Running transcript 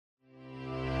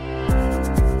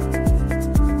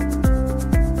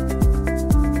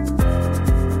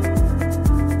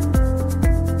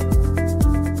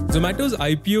Zomato's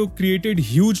IPO created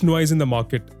huge noise in the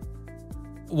market.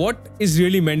 What is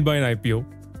really meant by an IPO?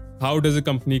 How does a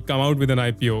company come out with an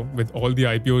IPO with all the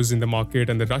IPOs in the market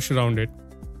and the rush around it?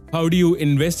 How do you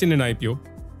invest in an IPO?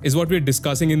 Is what we're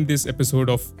discussing in this episode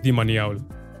of The Money Owl.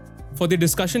 For the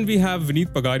discussion, we have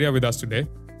Vinit Pagaria with us today.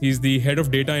 He's the head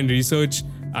of data and research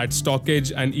at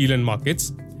StockEdge and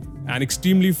E-learnmarkets, an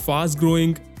extremely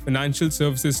fast-growing financial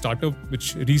services startup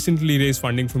which recently raised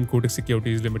funding from Kotak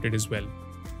Securities Limited as well.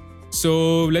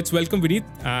 So let's welcome Vinit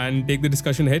and take the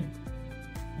discussion ahead.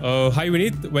 Hi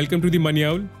Vinit, welcome to The Money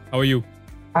Owl. How are you?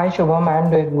 Hi Shubham, I'm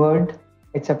doing good.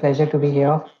 It's a pleasure to be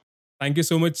here. Thank you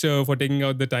so much for taking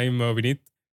out the time, Vinit.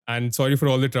 And sorry for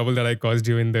all the trouble that I caused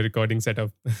you in the recording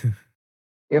setup.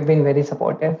 You've been very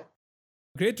supportive.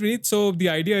 Great, Vinit. So the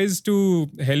idea is to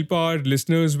help our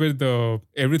listeners with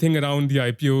everything around the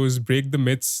IPOs, break the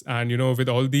myths, and with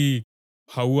all the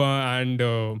hawa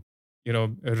and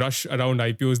rush around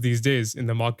IPOs these days in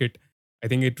the market. I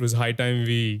think it was high time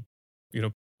we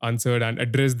answered and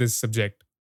addressed this subject.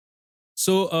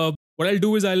 So what I'll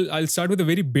do is I'll start with a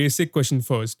very basic question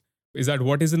first. Is that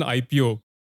what is an IPO,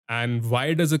 and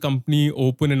why does a company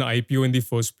open an IPO in the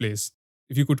first place?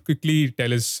 If you could quickly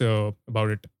tell us about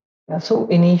it. Yeah, so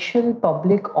initial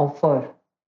public offer,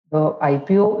 the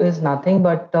IPO is nothing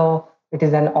but it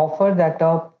is an offer that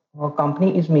a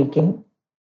company is making,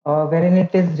 wherein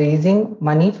it is raising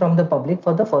money from the public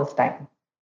for the first time.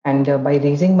 And by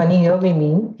raising money here, we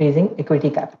mean raising equity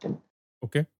capital.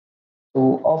 Okay.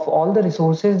 So, of all the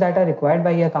resources that are required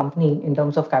by a company in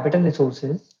terms of capital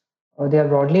resources, they are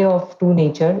broadly of two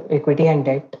nature, equity and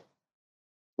debt.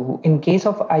 So in case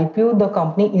of IPO, the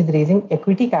company is raising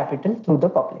equity capital through the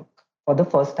public for the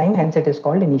first time, hence it is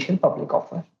called initial public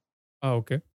offer.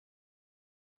 Okay.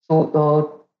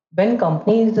 So when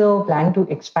companies plan to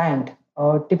expand,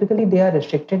 typically they are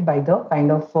restricted by the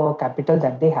kind of capital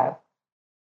that they have.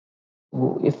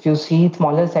 So if you see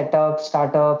smaller setups,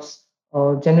 startups,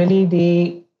 generally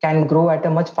they can grow at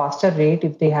a much faster rate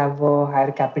if they have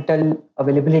higher capital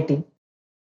availability.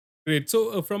 Great.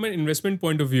 So from an investment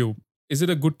point of view, is it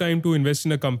a good time to invest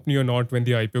in a company or not when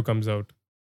the IPO comes out?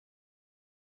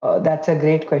 That's a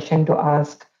great question to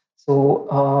ask. So,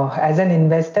 as an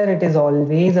investor, it is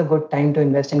always a good time to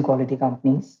invest in quality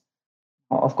companies.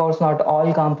 Of course, not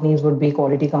all companies would be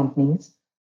quality companies.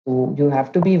 So, you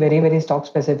have to be very, very stock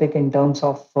specific in terms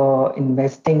of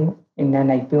investing in an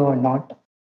IPO or not.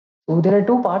 So, there are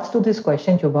two parts to this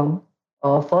question, Shubham.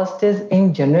 First is,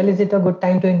 in general, is it a good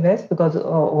time to invest? Because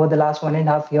over the last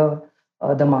 1.5 years,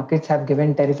 the markets have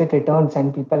given terrific returns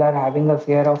and people are having a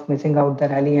fear of missing out the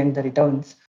rally and the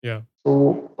returns. Yeah.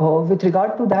 So, with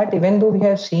regard to that, even though we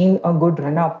have seen a good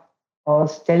run up,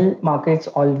 still markets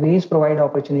always provide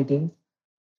opportunities.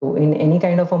 So, in any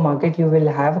kind of a market, you will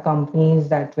have companies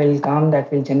that will come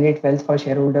that will generate wealth for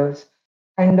shareholders.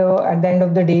 And at the end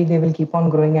of the day, they will keep on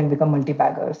growing and become multi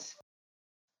baggers.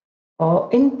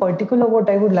 In particular, what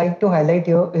I would like to highlight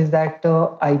here is that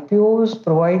IPOs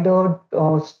provide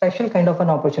a special kind of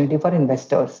an opportunity for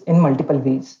investors in multiple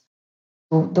ways.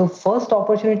 So the first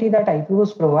opportunity that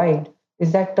IPOs provide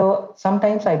is that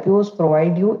sometimes IPOs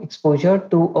provide you exposure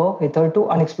to a hitherto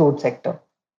unexplored sector.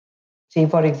 Say,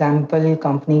 for example,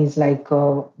 companies like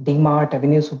DMart,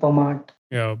 Avenue Supermart.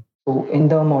 Yeah. So in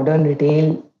the modern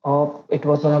retail, it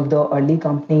was one of the early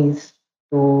companies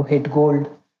to hit gold,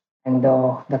 and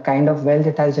the kind of wealth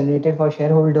it has generated for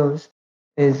shareholders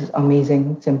is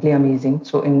amazing, simply amazing.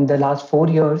 So in the last 4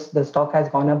 years, the stock has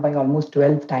gone up by almost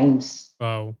 12 times.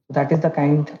 Wow. That is the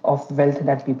kind of wealth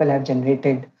that people have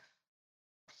generated.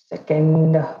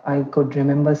 Second, I could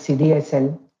remember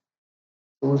CDSL.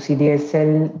 So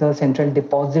CDSL, the Central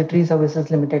Depository Services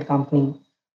Limited company,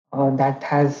 that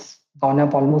has gone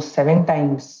up almost 7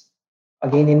 times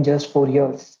again in just 4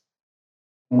 years.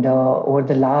 And over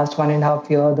the last 1.5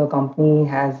 years, the company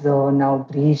has now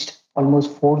breached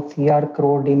almost 4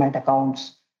 crore demat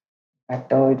accounts. It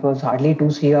was hardly 2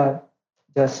 crore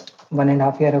just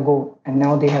 1.5 years ago, and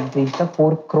now they have reached a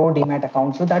 4 crore demat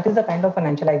account. So that is the kind of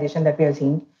financialization that we are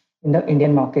seeing in the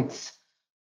Indian markets.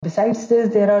 Besides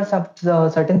this, there are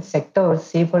certain sectors,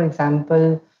 say for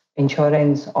example,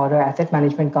 insurance or an asset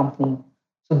management company.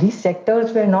 So these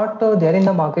sectors were not there in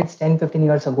the markets 10, 15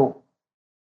 years ago.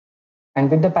 And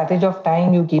with the passage of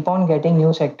time, you keep on getting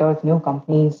new sectors, new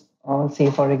companies, say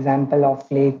for example, of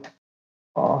late,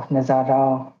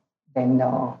 Nazara, then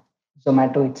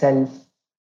Zomato itself,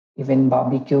 even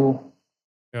barbecue.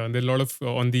 Yeah, and there are a lot of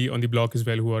on the block as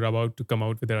well who are about to come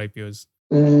out with their IPOs.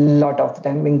 A lot of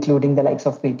them, including the likes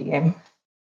of Paytm.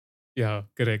 Yeah,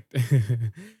 correct.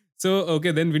 So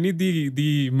okay, then we need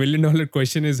the $1 million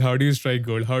question is, how do you strike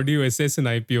gold? How do you assess an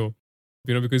IPO?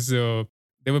 Because there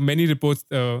were many reports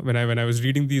when I was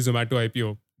reading the Zomato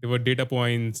IPO. There were data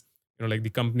points, like the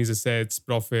company's assets,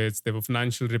 profits. There were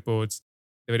financial reports.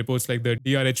 There were reports like the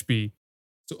DRHP.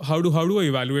 So how do I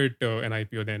evaluate an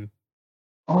IPO then?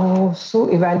 So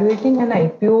evaluating an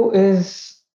IPO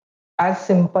is as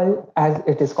simple as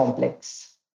it is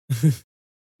complex,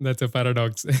 That's a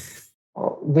paradox.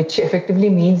 which effectively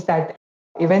means that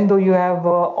even though you have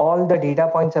all the data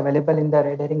points available in the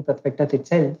red herring prospectus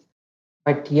itself,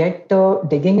 but yet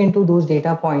digging into those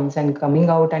data points and coming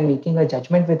out and making a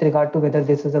judgment with regard to whether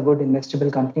this is a good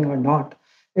investable company or not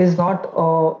is not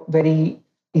a very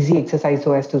easy exercise,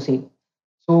 so as to say.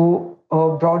 So,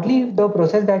 broadly, the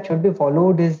process that should be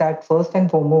followed is that first and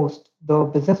foremost, the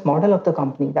business model of the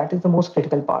company, that is the most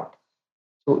critical part.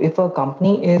 So, if a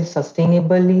company is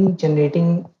sustainably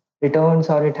generating returns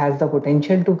or it has the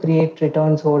potential to create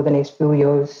returns over the next few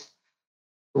years,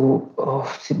 so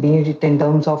be it in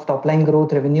terms of top line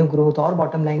growth, revenue growth, or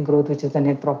bottom line growth, which is the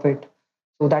net profit.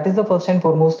 So, that is the first and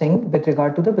foremost thing with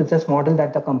regard to the business model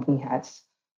that the company has.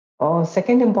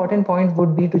 Second important point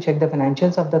would be to check the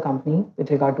financials of the company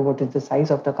with regard to what is the size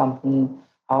of the company,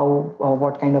 how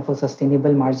what kind of a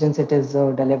sustainable margins it is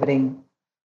delivering,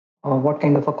 what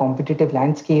kind of a competitive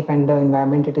landscape and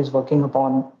environment it is working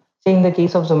upon. Say in the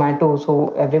case of Zomato, so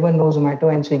everyone knows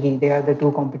Zomato and Swiggy, they are the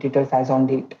two competitors as on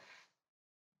date.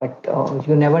 But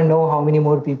you never know how many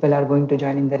more people are going to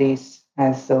join in the race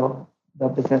as the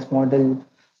business model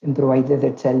improvises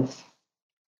itself.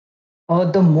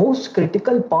 The most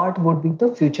critical part would be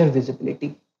the future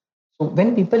visibility. So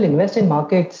when people invest in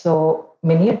markets, so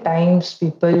many a times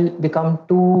people become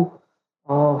too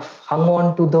hung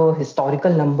on to the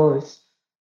historical numbers,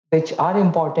 which are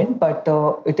important, but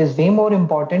it is way more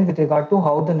important with regard to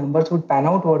how the numbers would pan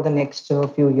out over the next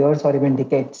few years or even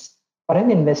decades for an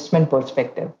investment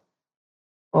perspective.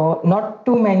 Not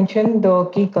to mention the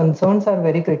key concerns are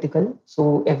very critical.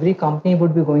 So every company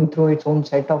would be going through its own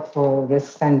set of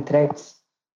risks and threats.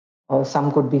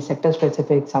 Some could be sector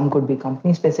specific, some could be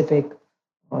company specific.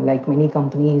 Like many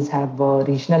companies have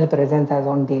regional presence as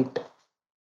on date.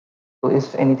 So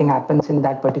if anything happens in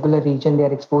that particular region, they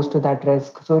are exposed to that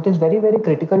risk. So it is very, very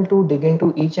critical to dig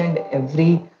into each and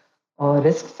every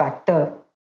risk factor.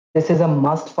 This is a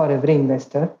must for every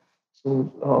investor.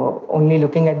 So only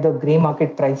looking at the gray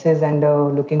market prices and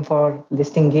looking for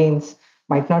listing gains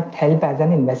might not help as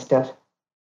an investor.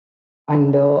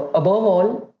 And above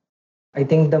all, I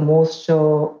think the most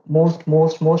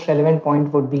relevant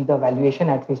point would be the valuation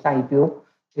at which the IPO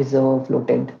is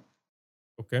floated.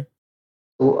 Okay.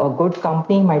 So a good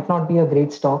company might not be a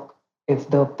great stock if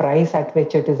the price at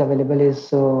which it is available is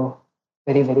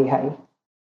very, very high.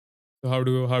 So how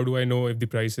do I know if the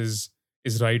price is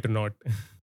right or not?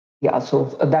 Yeah, so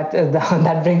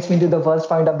that brings me to the first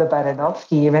point of the paradox.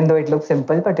 Even though it looks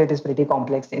simple, but it is pretty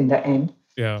complex in the end.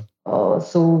 Yeah.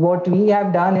 So what we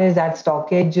have done is at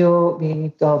StockEdge, we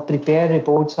prepare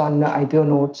reports on IPO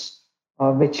notes,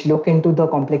 which look into the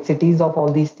complexities of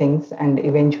all these things, and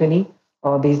eventually,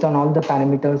 based on all the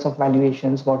parameters of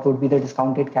valuations, what would be the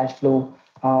discounted cash flow,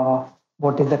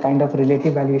 what is the kind of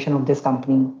relative valuation of this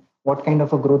company, what kind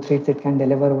of a growth rates it can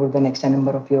deliver over the next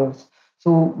number of years.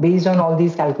 So based on all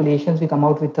these calculations, we come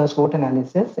out with a SWOT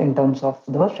analysis in terms of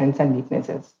the strengths and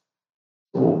weaknesses.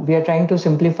 So we are trying to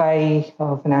simplify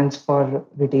finance for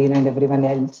retail and everyone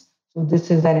else. So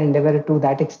this is an endeavor to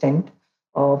that extent.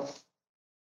 For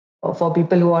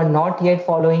people who are not yet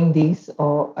following these,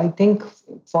 I think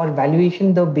for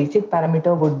valuation, the basic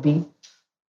parameter would be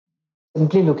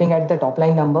simply looking at the top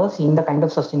line numbers, seeing the kind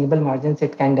of sustainable margins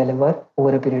it can deliver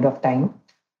over a period of time,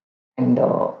 and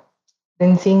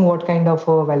then seeing what kind of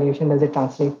valuation does it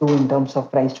translate to in terms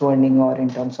of price to earning or in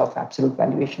terms of absolute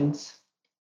valuations.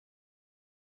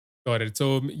 Got it.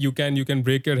 So you can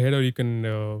break your head, or you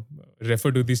can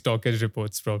refer to the stock edge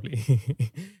reports probably.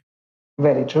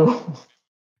 Very true.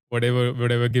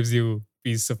 Whatever gives you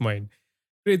peace of mind.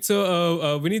 Great.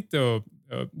 So Vinith,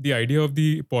 the idea of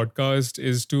the podcast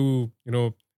is to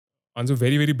answer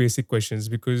very very basic questions,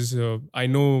 because I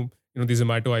know the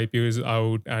Zomato IPO is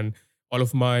out, and all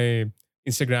of my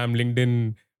Instagram,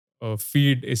 LinkedIn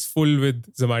feed is full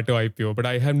with Zomato IPO, but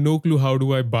I have no clue how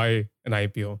do I buy an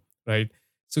IPO, right?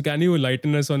 So can you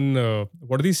enlighten us on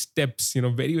what are these steps,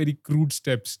 very very crude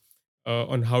steps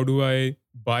on how do I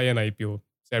buy an IPO?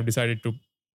 So I've decided to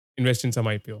invest in some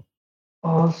IPO.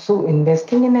 So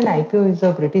investing in an IPO is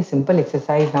a pretty simple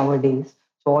exercise nowadays.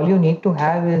 So all you need to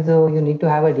have is you need to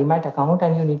have a demat account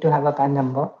and you need to have a PAN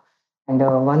number. And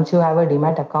once you have a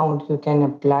demat account, you can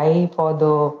apply for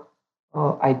the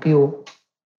IPO.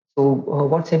 So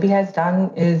what SEBI has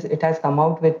done is it has come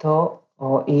out with a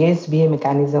ASBA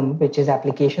mechanism, which is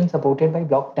application supported by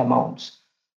blocked amounts.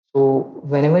 So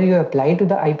whenever you apply to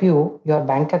the IPO, your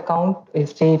bank account,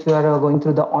 if you are going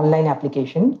through the online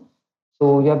application,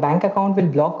 so your bank account will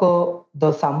block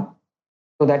the sum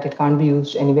so that it can't be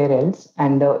used anywhere else,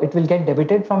 and it will get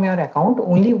debited from your account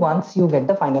only once you get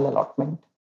the final allotment.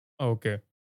 Okay.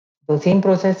 The same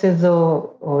process is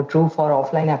true for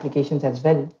offline applications as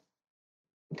well.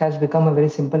 It has become a very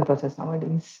simple process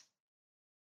nowadays.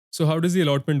 So how does the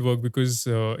allotment work? Because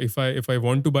if I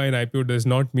want to buy an IPO, does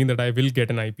not mean that I will get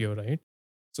an IPO, right?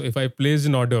 So if I place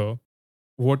an order,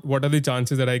 what are the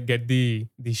chances that I get the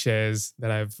shares that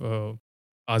I've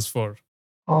asked for?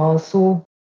 So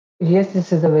yes,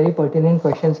 this is a very pertinent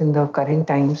question in the current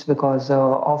times because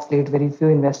of late, very few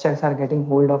investors are getting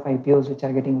hold of IPOs which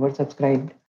are getting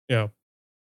oversubscribed. Yeah.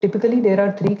 Typically, there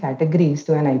are three categories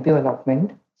to an IPO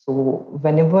allotment. So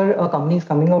whenever a company is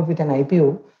coming out with an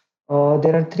IPO,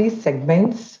 there are three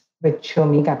segments which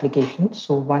make applications.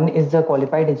 So one is the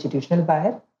qualified institutional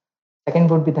buyer, second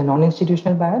would be the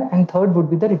non-institutional buyer, and third would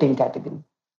be the retail category.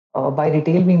 By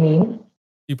retail, we mean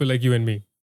People like you and me.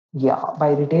 yeah,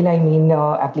 by retail, I mean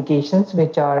applications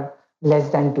which are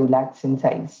less than 2 lakhs in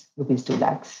size, rupees 2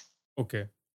 lakhs. Okay.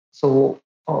 So,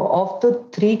 of the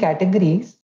three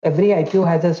categories, every IPO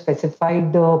has a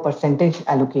specified percentage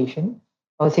allocation.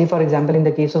 Say, for example, in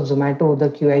the case of Zomato, the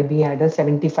QIB had a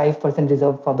 75%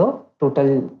 reserved for the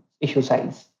total issue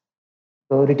size.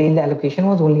 The retail allocation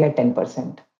was only at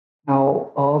 10%.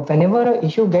 Now, whenever an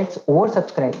issue gets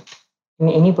oversubscribed in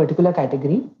any particular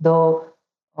category, the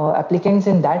applicants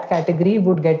in that category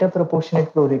would get a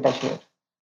proportionate pro rata share.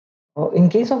 In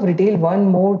case of retail, one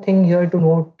more thing here to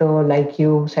note, like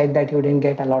you said that you didn't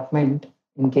get allotment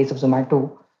in case of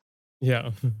Zomato. Yeah.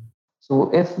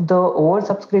 So if the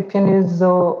oversubscription is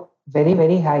very,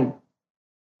 very high,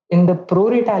 in the pro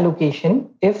rata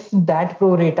allocation, if that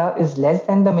pro rata is less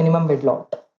than the minimum bid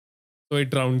lot, So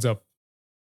it rounds up.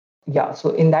 yeah, so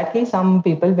in that case, some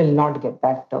people will not get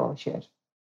that share.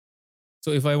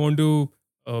 So if I want to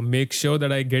make sure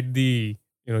that I get the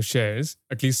shares,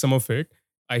 at least some of it,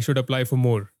 I should apply for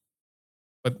more.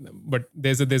 But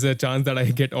there's a chance that I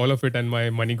get all of it and my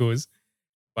money goes.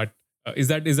 But is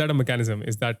that a mechanism?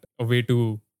 Is that a way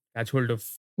to catch hold of?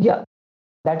 Yeah,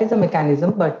 that is a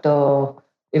mechanism, but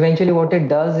eventually what it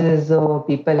does is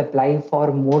people apply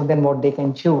for more than what they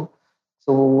can chew.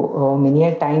 So many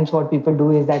a times what people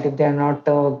do is that if they are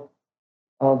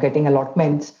not getting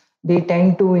allotments, they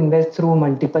tend to invest through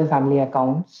multiple family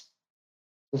accounts.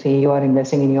 So say you are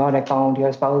investing in your account,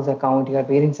 your spouse account, your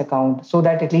parents account, so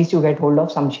that at least you get hold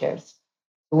of some shares.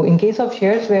 So in case of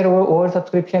shares where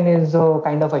oversubscription is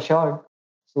kind of assured,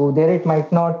 so there it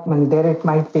might not, I mean, there it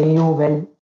might pay you well.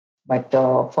 But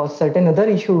for certain other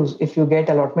issues, if you get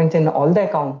allotments in all the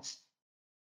accounts,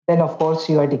 then of course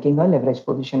you are taking a leverage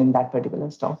position in that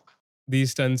particular stock.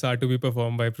 These stunts are to be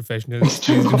performed by It's professionals.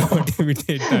 Please do true. not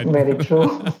imitate that. Very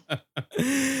true.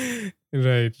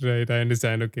 Right, right. I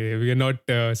understand. Okay, we are not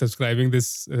subscribing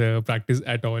this practice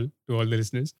at all to all the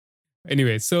listeners.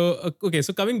 Anyway, so okay,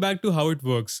 so coming back to how it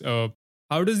works,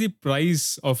 how does the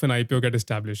price of an IPO get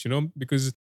established?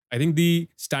 Because I think the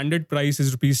standard price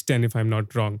is rupees 10, if I'm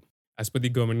not wrong, as per the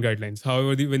government guidelines.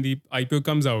 However, when the IPO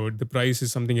comes out, the price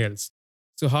is something else.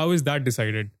 So how is that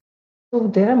decided? So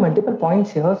there are multiple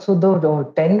points here. So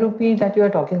the 10 rupee that you are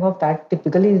talking of, that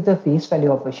typically is the face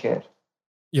value of a share.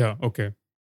 Yeah. Okay.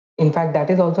 In fact, that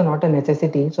is also not a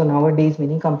necessity. So nowadays,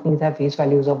 many companies have face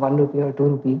values of 1 rupee or 2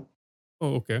 rupee.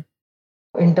 Oh, okay.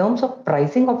 In terms of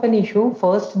pricing of an issue,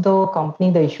 first the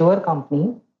company, the issuer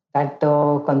company, that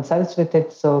consults with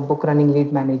its book running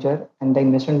lead manager and the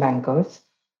investment bankers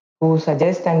who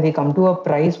suggest and they come to a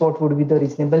price what would be the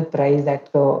reasonable price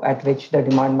at which the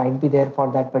demand might be there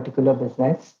for that particular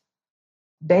business.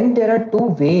 Then there are two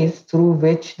ways through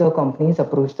which the companies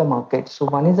approach the market. So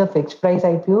one is a fixed price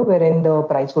IPO wherein the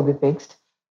price will be fixed,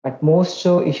 but most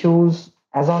issues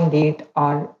as on date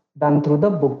are done through the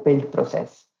book build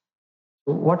process.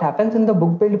 So what happens in the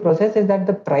book build process is that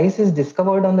the price is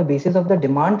discovered on the basis of the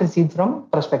demand received from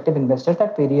prospective investors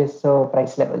at various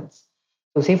price levels.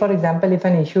 So say for example, if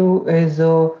an issue is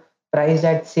priced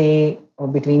at say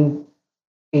between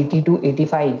 80 to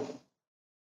 85,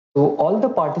 so all the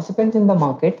participants in the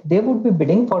market, they would be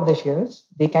bidding for the shares.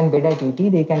 They can bid at 80,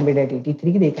 they can bid at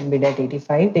 83, they can bid at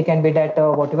 85, they can bid at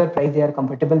whatever price they are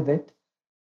comfortable with.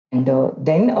 And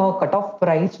then a cutoff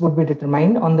price would be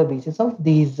determined on the basis of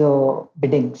these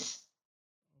biddings.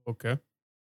 Okay.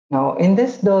 Now, in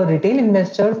this, the retail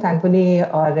investors thankfully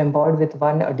are empowered with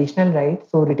one additional right.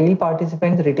 So, retail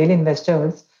participants, retail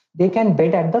investors, they can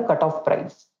bid at the cutoff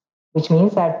price. which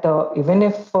means that even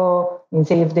if,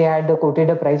 say, if they had quoted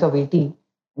a price of 80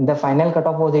 and the final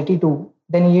cutoff was 82,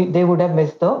 then they would have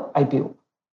missed the IPO.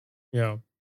 Yeah.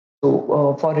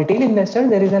 So for retail investors,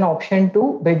 there is an option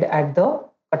to bid at the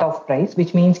cutoff price,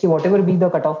 which means that whatever be the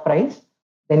cutoff price,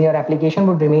 then your application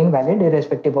would remain valid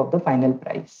irrespective of the final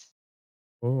price.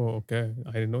 Oh, okay.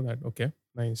 I didn't know that. Okay,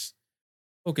 nice.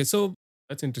 Okay, so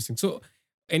that's interesting. So,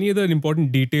 any other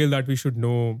important detail that we should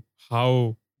know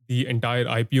how the entire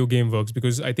IPO game works?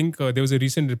 Because I think there was a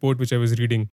recent report which I was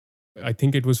reading. I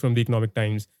think it was from the Economic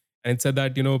Times, and it said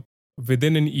that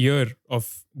within an year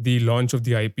of the launch of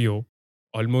the IPO,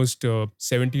 almost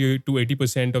 70 to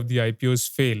 80% of the IPOs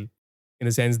fail, in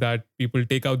the sense that people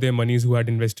take out their monies who had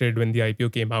invested when the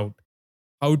IPO came out.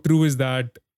 How true is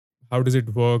that? How does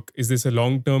it work? Is this a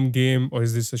long term game or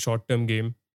is this a short term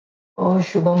game? Oh,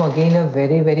 Shubham, again, a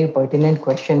very, very pertinent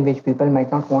question which people might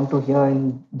not want to hear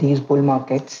in these bull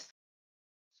markets.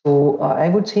 So I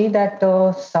would say that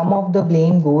some of the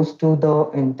blame goes to the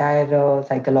entire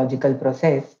psychological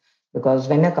process, because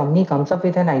when a company comes up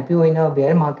with an IPO in a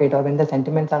bear market or when the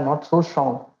sentiments are not so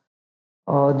strong,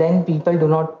 then people do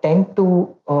not tend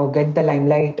to get the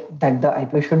limelight that the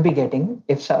IPO should be getting.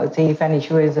 If say if an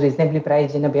issue is reasonably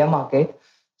priced in a bear market,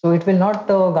 so it will not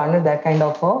garner that kind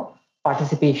of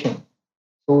participation.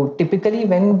 So typically,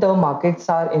 when the markets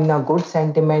are in a good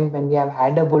sentiment, when we have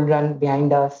had a bull run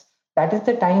behind us, that is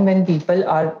the time when people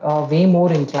are way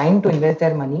more inclined to invest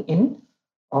their money in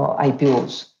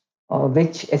IPOs,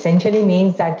 which essentially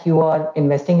means that you are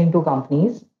investing into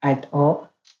companies at a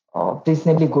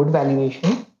reasonably good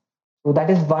valuation. So that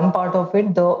is one part of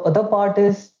it. The other part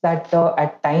is that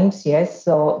at times, yes,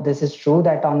 this is true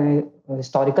that on a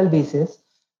historical basis,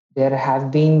 there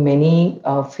have been many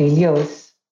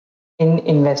failures in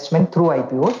investment through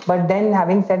IPOs. But then,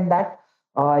 having said that,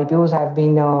 IPOs have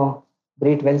been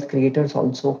great wealth creators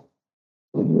also.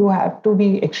 So you have to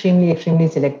be extremely, extremely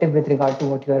selective with regard to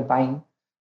what you are buying.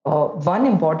 One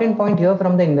important point here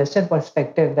from the investor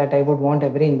perspective that I would want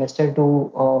every investor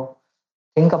to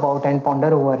think about and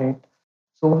ponder over it.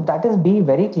 So that is, be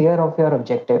very clear of your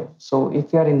objective. So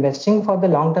if you are investing for the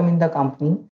long term in the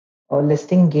company, a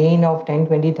listing gain of 10,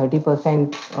 20,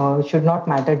 30% should not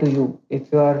matter to you.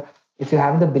 If you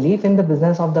have the belief in the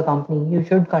business of the company, you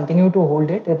should continue to hold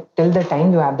it till the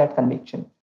time you have that conviction.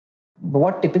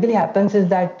 What typically happens is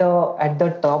that at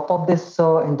the top of this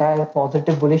entire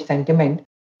positive bullish sentiment,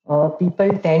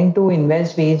 people tend to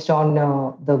invest based on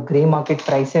the gray market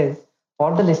prices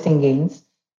for the listing gains.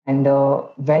 And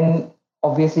when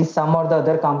obviously some or the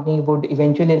other company would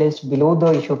eventually list below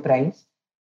the issue price,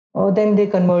 then they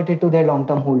convert it to their long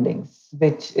term holdings,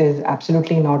 which is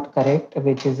absolutely not correct,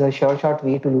 which is a sure shot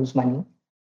way to lose money.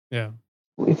 Yeah.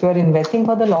 If you are investing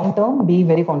for the long term, be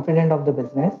very confident of the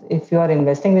business. If you are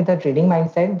investing with a trading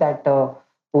mindset that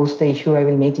post the issue, I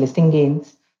will make listing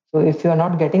gains. So if you are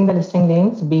not getting the listing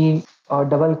gains, be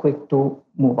double quick to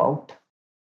move out.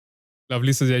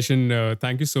 Lovely suggestion.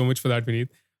 Thank you so much for that, Vineet.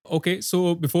 Okay,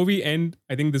 so before we end,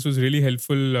 I think this was really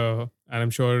helpful, and I'm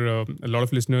sure a lot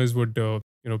of listeners would,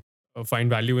 find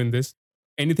value in this.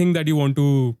 Anything that you want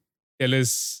to tell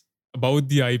us about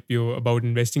the IPO, about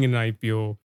investing in an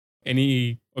IPO,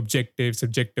 any objective,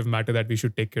 subjective matter that we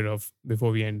should take care of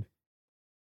before we end?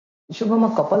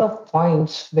 Shubham, a couple of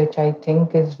points which I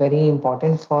think is very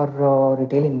important for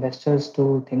retail investors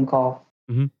to think of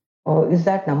Mm-hmm. is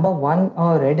that number one,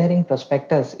 red herring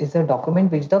prospectus is a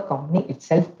document which the company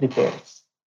itself prepares.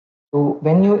 So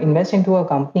when you invest into a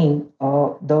company,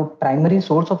 the primary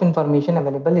source of information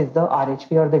available is the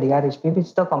RHP or the DRHP,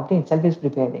 which the company itself is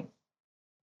preparing.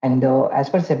 And as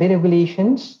per SEBI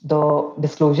regulations, the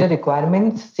disclosure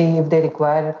requirements say if they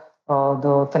require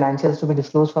the financials to be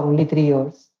disclosed for only 3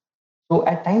 years. So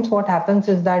at times, what happens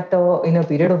is that in a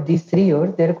period of these 3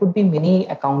 years, there could be many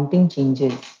accounting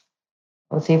changes.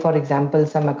 Say, for example,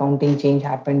 some accounting change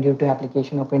happened due to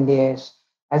application of Ind AS,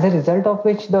 as a result of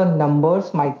which the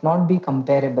numbers might not be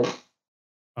comparable.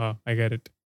 I get it.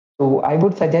 So I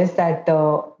would suggest that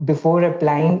before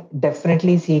applying,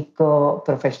 definitely seek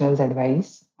professionals'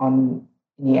 advice on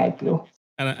any IPO.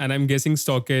 And I'm guessing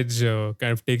StockEdge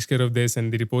kind of takes care of this,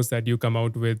 and the reports that you come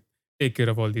out with take care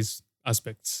of all these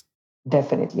aspects.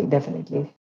 Definitely,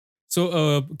 definitely.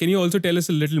 So, can you also tell us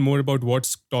a little more about what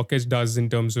StockEdge does in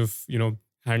terms of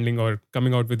handling or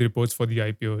coming out with reports for the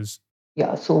IPOs?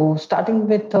 Yeah, so starting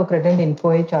with Credit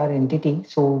InfoEdge, our entity,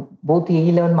 so both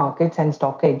E-learnmarkets and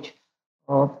StockEdge,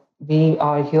 uh, we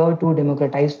are here to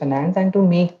democratize finance and to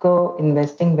make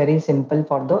investing very simple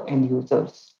for the end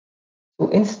users. So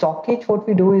in StockEdge, what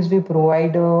we do is we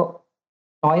provide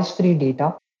noise-free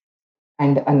data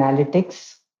and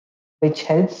analytics, which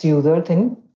helps users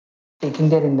in taking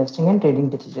their investing and trading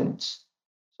decisions.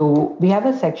 So we have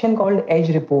a section called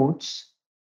Edge Reports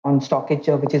on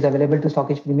StockEdge, which is available to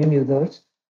StockEdge Premium users.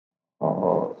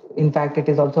 In fact, it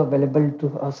is also available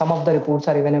to some of the reports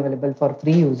are even available for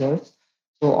free users.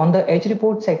 So on the Edge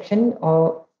Report section,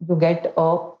 you get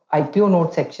a IPO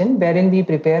note section wherein we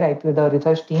prepare IPO. The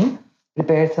research team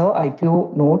prepares a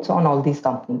IPO notes on all these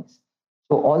companies.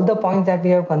 So all the points that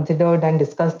we have considered and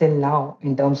discussed till now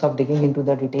in terms of digging into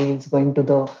the details, going to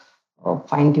the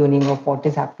fine tuning of what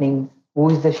is happening, who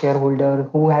is the shareholder,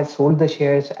 who has sold the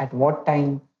shares at what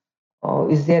time,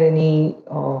 is there any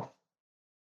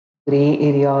gray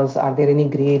areas? Are there any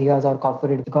gray areas or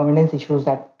corporate governance issues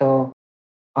that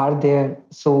are there?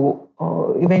 So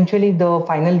eventually, the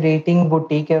final rating would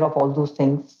take care of all those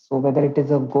things. So whether it is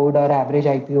a good or average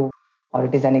IPO or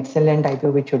it is an excellent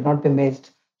IPO which should not be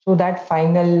missed. So that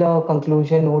final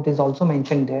conclusion note is also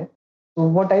mentioned there. So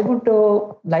what I would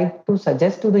like to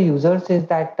suggest to the users is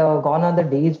that gone are the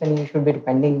days when you should be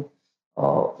depending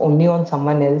only on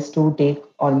someone else to take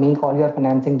or make all your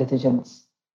financing decisions.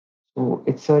 So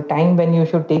it's a time when you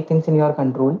should take things in your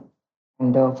control.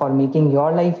 And for making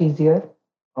your life easier,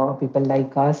 people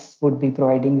like us would be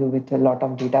providing you with a lot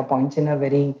of data points in a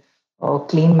very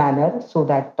clean manner so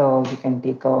that you can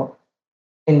take a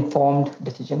informed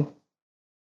decision.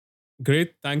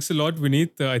 Great. Thanks a lot,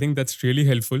 Vineet. I think that's really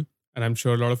helpful. And I'm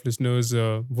sure a lot of listeners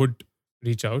would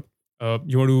reach out.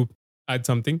 You want to add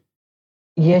something?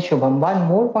 Yes, Shubham. One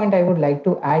more point I would like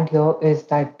to add here is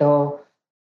that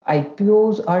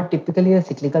IPOs are typically a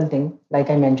cyclical thing. Like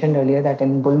I mentioned earlier, that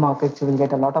in bull markets you will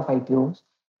get a lot of IPOs.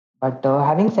 But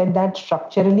having said that,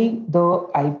 structurally, the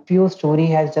IPO story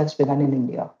has just begun in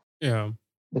India Yeah.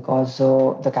 because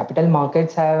the capital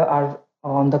markets are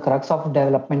on the crux of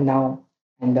development now.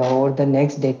 And over the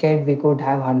next decade, we could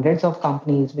have hundreds of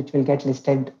companies which will get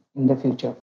listed in the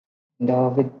future.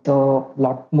 And with a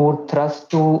lot more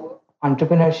thrust to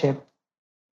entrepreneurship,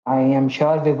 I am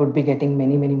sure we would be getting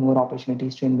many, many more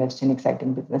opportunities to invest in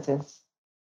exciting businesses.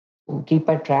 So keep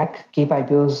a track, keep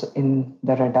IPOs in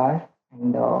the radar,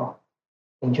 and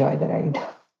enjoy the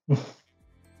ride.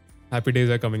 Happy days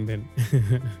are coming then.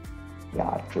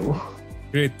 Yeah, true.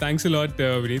 Great. Thanks a lot,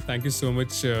 Vineet. Thank you so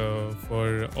much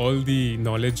for all the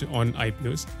knowledge on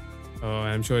IPOs.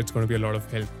 I'm sure it's going to be a lot of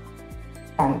help.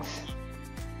 Thanks.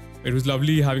 It was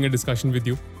lovely having a discussion with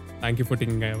you. Thank you for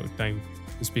taking time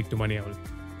to speak to Money Owl.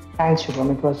 Thanks,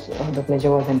 Shubham. It was the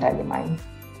pleasure was entirely mine.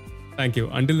 Thank you.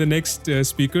 Until the next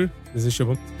speaker, this is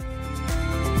Shubham.